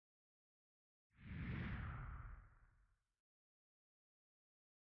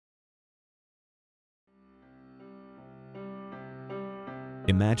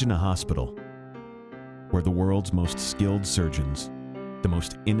Imagine a hospital where the world's most skilled surgeons, the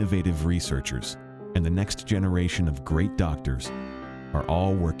most innovative researchers, and the next generation of great doctors are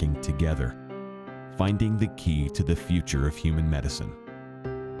all working together, finding the key to the future of human medicine.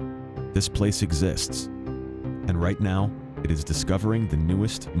 This place exists, and right now it is discovering the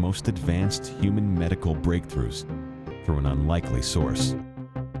newest, most advanced human medical breakthroughs through an unlikely source: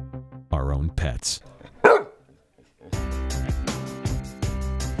 our own pets.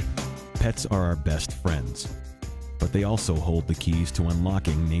 Pets are our best friends, but they also hold the keys to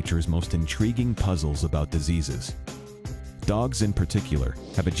unlocking nature's most intriguing puzzles about diseases. Dogs in particular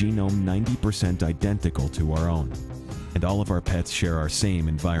have a genome 90% identical to our own, and all of our pets share our same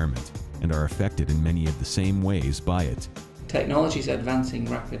environment and are affected in many of the same ways by it. Technology is advancing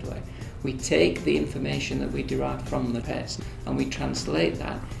rapidly. We take the information that we derive from the pets and we translate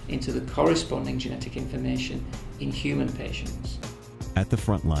that into the corresponding genetic information in human patients. At the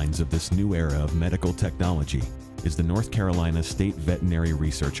front lines of this new era of medical technology is the North Carolina State Veterinary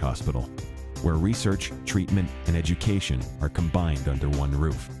Research Hospital, where research, treatment, and education are combined under one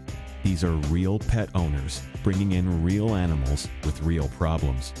roof. These are real pet owners bringing in real animals with real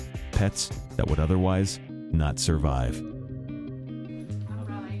problems, pets that would otherwise not survive.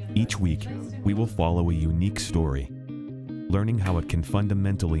 Each week, we will follow a unique story, learning how it can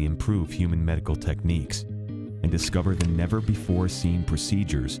fundamentally improve human medical techniques and discover the never-before-seen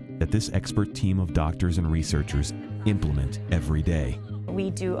procedures that this expert team of doctors and researchers implement every day. We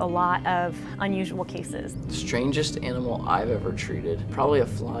do a lot of unusual cases. The strangest animal I've ever treated, probably a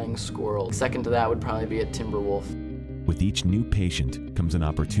flying squirrel. Second to that would probably be a timber wolf. With each new patient comes an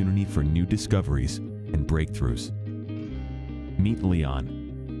opportunity for new discoveries and breakthroughs. Meet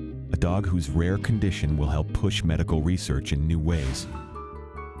Leon, a dog whose rare condition will help push medical research in new ways.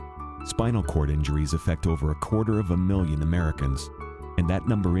 Spinal cord injuries affect over 250,000 Americans, and that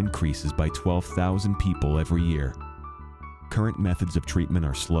number increases by 12,000 people every year. Current methods of treatment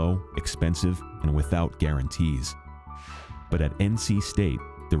are slow, expensive, and without guarantees. But at NC State,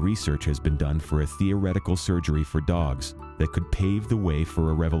 the research has been done for a theoretical surgery for dogs that could pave the way for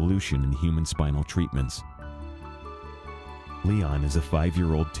a revolution in human spinal treatments. Leon is a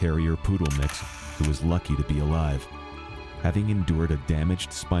 5-year-old terrier poodle mix who is lucky to be alive, having endured a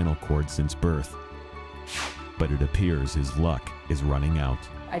damaged spinal cord since birth. But it appears his luck is running out.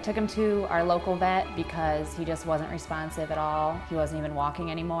 I took him to our local vet because he just wasn't responsive at all. He wasn't even walking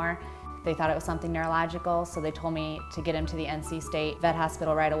anymore. They thought it was something neurological, so they told me to get him to the NC State Vet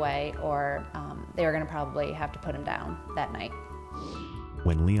Hospital right away, or they were going to probably have to put him down that night.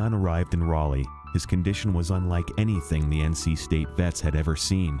 When Leon arrived in Raleigh, his condition was unlike anything the NC State vets had ever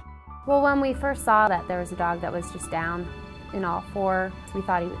seen. Well, when we first saw that there was a dog that was just down in all four, we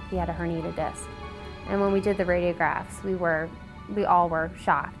thought he had a herniated disc. And when we did the radiographs, we all were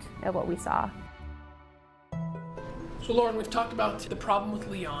shocked at what we saw. So Lauren, we've talked about the problem with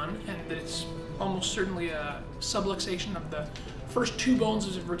Leon and that it's almost certainly a subluxation of the first 2 bones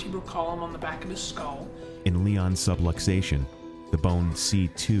of the vertebral column on the back of his skull. In Leon's subluxation, the bone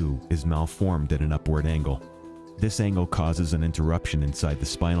C2 is malformed at an upward angle. This angle causes an interruption inside the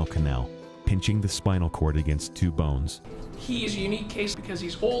spinal canal, pinching the spinal cord against 2 bones. He is a unique case because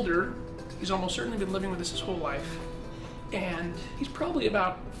he's older. He's almost certainly been living with us his whole life. And he's probably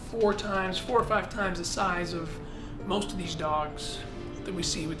about 4 or 5 times the size of most of these dogs that we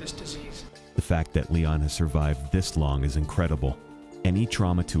see with this disease. The fact that Leon has survived this long is incredible. Any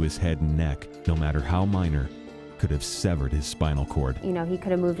trauma to his head and neck, no matter how minor, could have severed his spinal cord. You know, he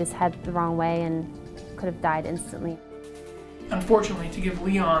could have moved his head the wrong way and could have died instantly. Unfortunately, to give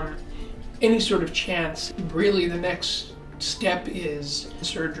Leon any sort of chance, really the next step is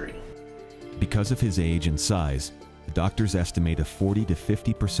surgery. Because of his age and size, the doctors estimate a 40 to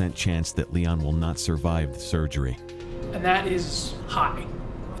 50% chance that Leon will not survive the surgery. And that is high.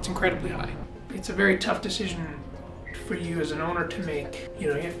 It's incredibly high. It's a very tough decision for you as an owner to make. You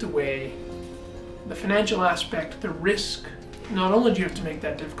know, you have to weigh the financial aspect, the risk. Not only do you have to make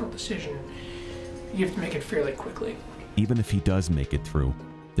that difficult decision, you have to make it fairly quickly. Even if he does make it through,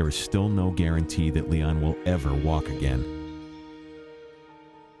 there is still no guarantee that Leon will ever walk again.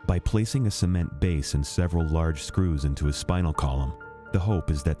 By placing a cement base and several large screws into his spinal column, the hope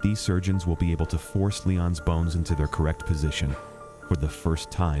is that these surgeons will be able to force Leon's bones into their correct position for the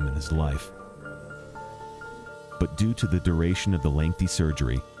first time in his life. But due to the duration of the lengthy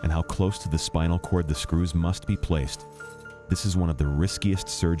surgery and how close to the spinal cord the screws must be placed, this is one of the riskiest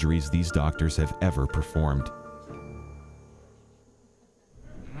surgeries these doctors have ever performed.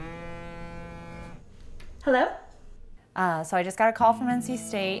 Hello? So I just got a call from NC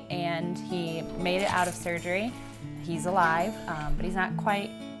State and he made it out of surgery. He's alive, but he's not quite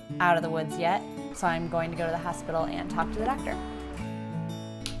out of the woods yet, so I'm going to go to the hospital and talk to the doctor.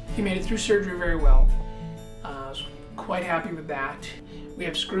 He made it through surgery very well. I was quite happy with that. We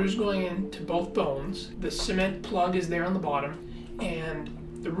have screws going into both bones. The cement plug is there on the bottom, and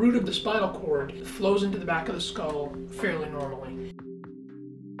the root of the spinal cord flows into the back of the skull fairly normally.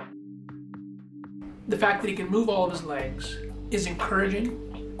 The fact that he can move all of his legs is encouraging,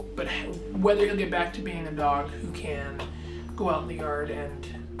 but whether he'll get back to being a dog who can go out in the yard and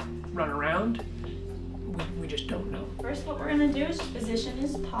run around, we just don't know. First, what we're going to do is position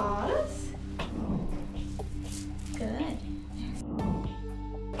his paws. Good.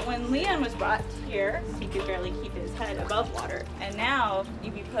 When Leon was brought here, he could barely keep his head above water. And now,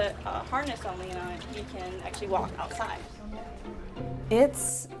 if you put a harness on Leon, he can actually walk outside.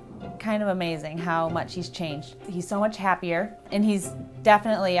 It's kind of amazing how much he's changed. He's so much happier, and he's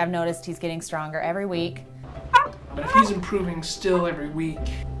definitely, I've noticed he's getting stronger every week. But if he's improving still every week,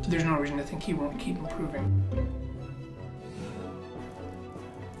 there's no reason to think he won't keep improving.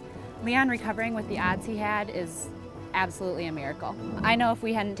 Leon recovering with the odds he had is absolutely a miracle. I know if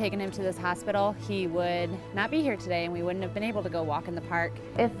we hadn't taken him to this hospital, he would not be here today and we wouldn't have been able to go walk in the park.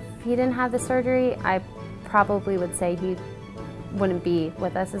 If he didn't have the surgery, I probably would say he wouldn't be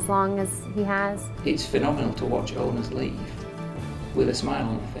with us as long as he has. It's phenomenal to watch owners leave with a smile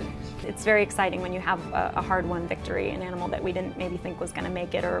on their face. It's very exciting when you have a hard-won victory, an animal that we didn't maybe think was going to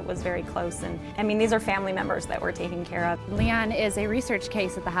make it or was very close. And I mean, these are family members that we're taking care of. Leon is a research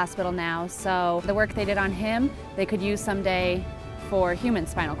case at the hospital now, so the work they did on him, they could use someday for human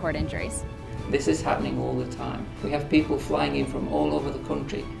spinal cord injuries. This is happening all the time. We have people flying in from all over the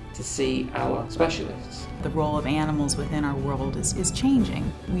country to see our specialists. The role of animals within our world is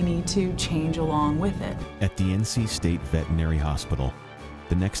changing. We need to change along with it. At the NC State Veterinary Hospital,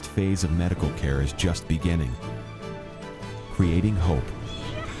 the next phase of medical care is just beginning. Creating hope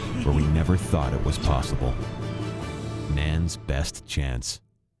where we never thought it was possible. Man's best chance.